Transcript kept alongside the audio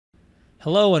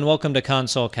Hello and welcome to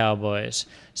Console Cowboys.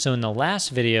 So in the last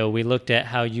video we looked at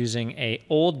how using an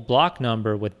old block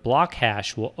number with block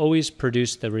hash will always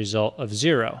produce the result of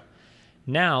 0.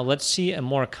 Now let's see a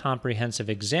more comprehensive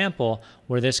example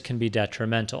where this can be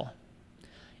detrimental.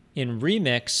 In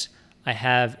Remix I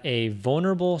have a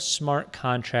vulnerable smart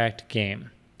contract game,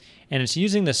 and it's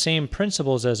using the same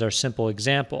principles as our simple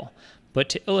example, but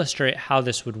to illustrate how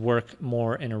this would work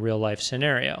more in a real-life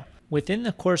scenario. Within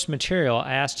the course material,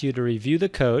 I asked you to review the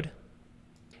code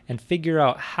and figure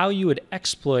out how you would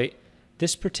exploit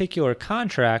this particular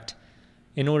contract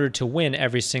in order to win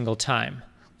every single time.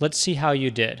 Let's see how you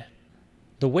did.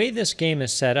 The way this game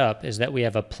is set up is that we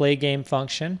have a play game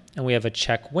function and we have a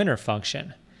check winner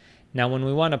function. Now when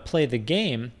we want to play the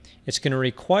game, it's going to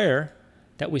require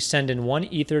that we send in 1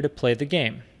 ether to play the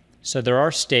game. So there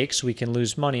are stakes, we can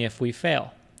lose money if we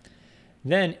fail.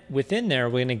 Then within there,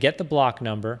 we're going to get the block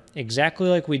number, exactly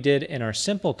like we did in our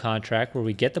simple contract where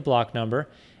we get the block number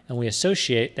and we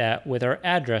associate that with our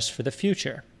address for the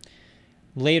future.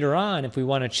 Later on, if we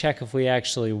want to check if we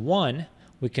actually won,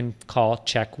 we can call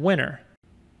check winner.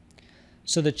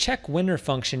 So the check winner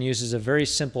function uses a very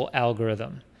simple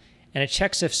algorithm, and it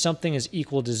checks if something is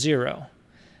equal to 0.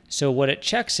 So what it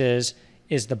checks is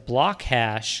the block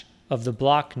hash of the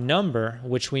block number,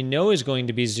 which we know is going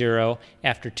to be 0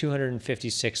 after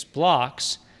 256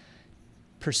 blocks,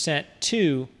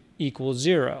 %2 equals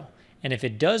 0. And if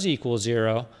it does equal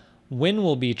 0, win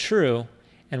will be true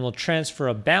and will transfer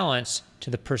a balance to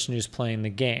the person who's playing the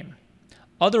game.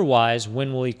 Otherwise,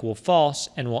 win will equal false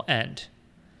and will end.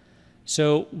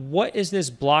 So what is this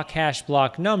block hash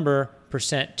block number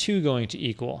 %2 going to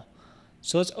equal?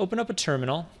 So let's open up a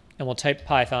terminal and we'll type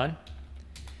Python.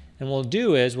 And what we'll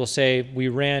do is we'll say we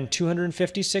ran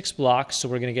 256 blocks, so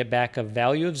we're going to get back a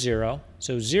value of 0.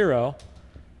 So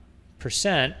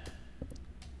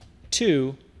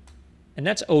 0%2, and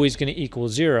that's always going to equal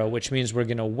 0, which means we're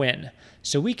going to win.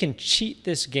 So we can cheat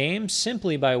this game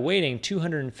simply by waiting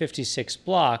 256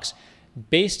 blocks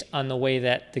based on the way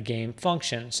that the game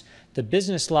functions. The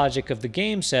business logic of the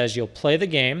game says you'll play the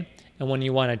game, and when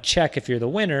you want to check if you're the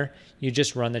winner, you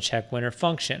just run the check winner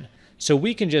function. So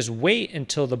we can just wait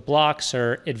until the blocks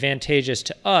are advantageous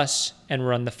to us and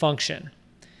run the function.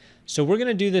 So we're going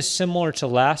to do this similar to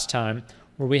last time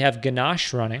where we have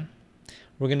ganache running.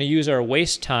 We're going to use our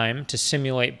waste time to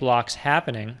simulate blocks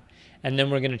happening, and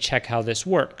then we're going to check how this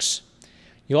works.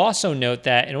 You'll also note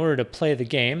that in order to play the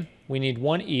game, we need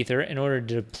 1 ether. In order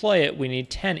to deploy it, we need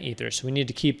 10 ether. So we need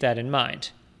to keep that in mind.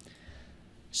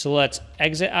 So let's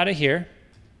exit out of here,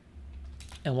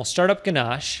 and we'll start up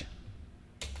ganache.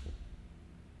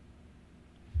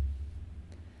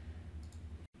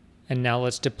 And now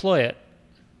let's deploy it.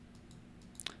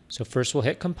 So first we'll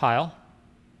hit compile.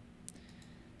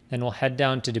 Then we'll head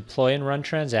down to deploy and run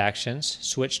transactions,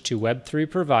 switch to Web3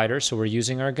 provider, so we're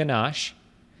using our ganache,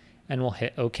 and we'll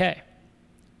hit OK.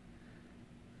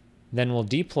 Then we'll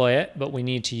deploy it, but we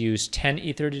need to use 10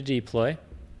 ether to deploy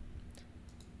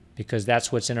because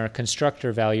that's what's in our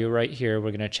constructor value right here.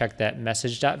 We're going to check that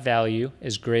message.value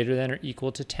is greater than or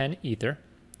equal to 10 ether.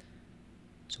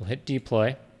 So we'll hit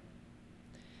deploy.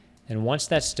 And once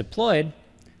that's deployed,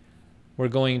 we're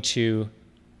going to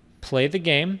play the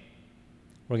game.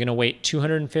 We're going to wait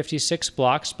 256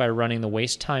 blocks by running the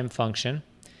waste time function.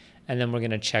 And then we're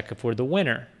going to check if we're the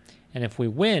winner. And if we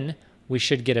win, we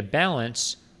should get a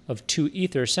balance of 2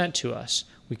 ether sent to us.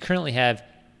 We currently have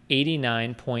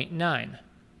 89.9.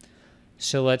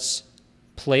 So let's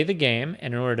play the game.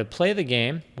 And in order to play the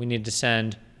game, we need to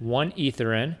send 1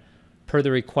 ether in per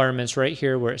the requirements right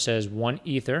here where it says 1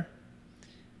 ether.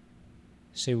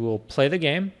 So we'll play the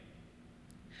game,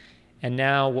 and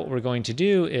now what we're going to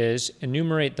do is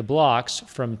enumerate the blocks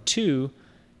from 2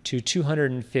 to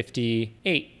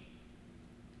 258.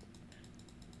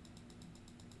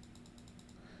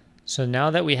 So now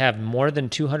that we have more than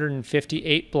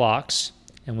 258 blocks,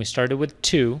 and we started with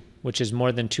 2, which is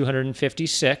more than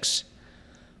 256,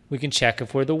 we can check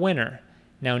if we're the winner.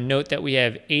 Now note that we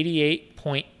have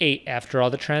 88.8 after all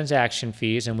the transaction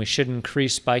fees, and we should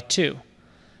increase by 2.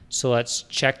 So let's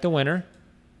check the winner.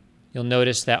 You'll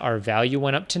notice that our value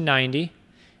went up to 90.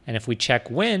 And if we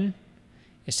check win,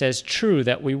 it says true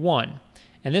that we won.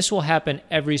 And this will happen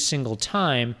every single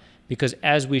time because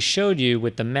as we showed you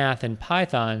with the math in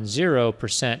Python,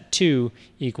 0%2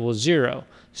 equals 0.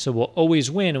 So we'll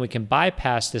always win, and we can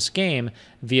bypass this game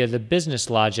via the business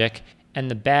logic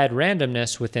and the bad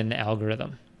randomness within the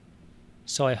algorithm.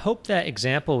 So I hope that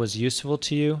example was useful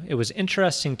to you. It was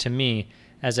interesting to me,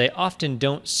 as I often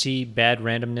don't see bad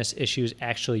randomness issues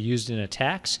actually used in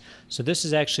attacks, so this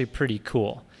is actually pretty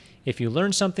cool. If you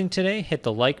learned something today, hit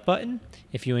the like button.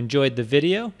 If you enjoyed the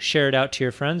video, share it out to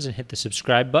your friends and hit the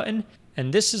subscribe button.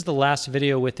 And this is the last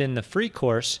video within the free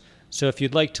course, so if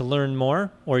you'd like to learn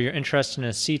more or you're interested in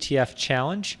a CTF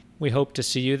challenge, we hope to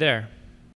see you there.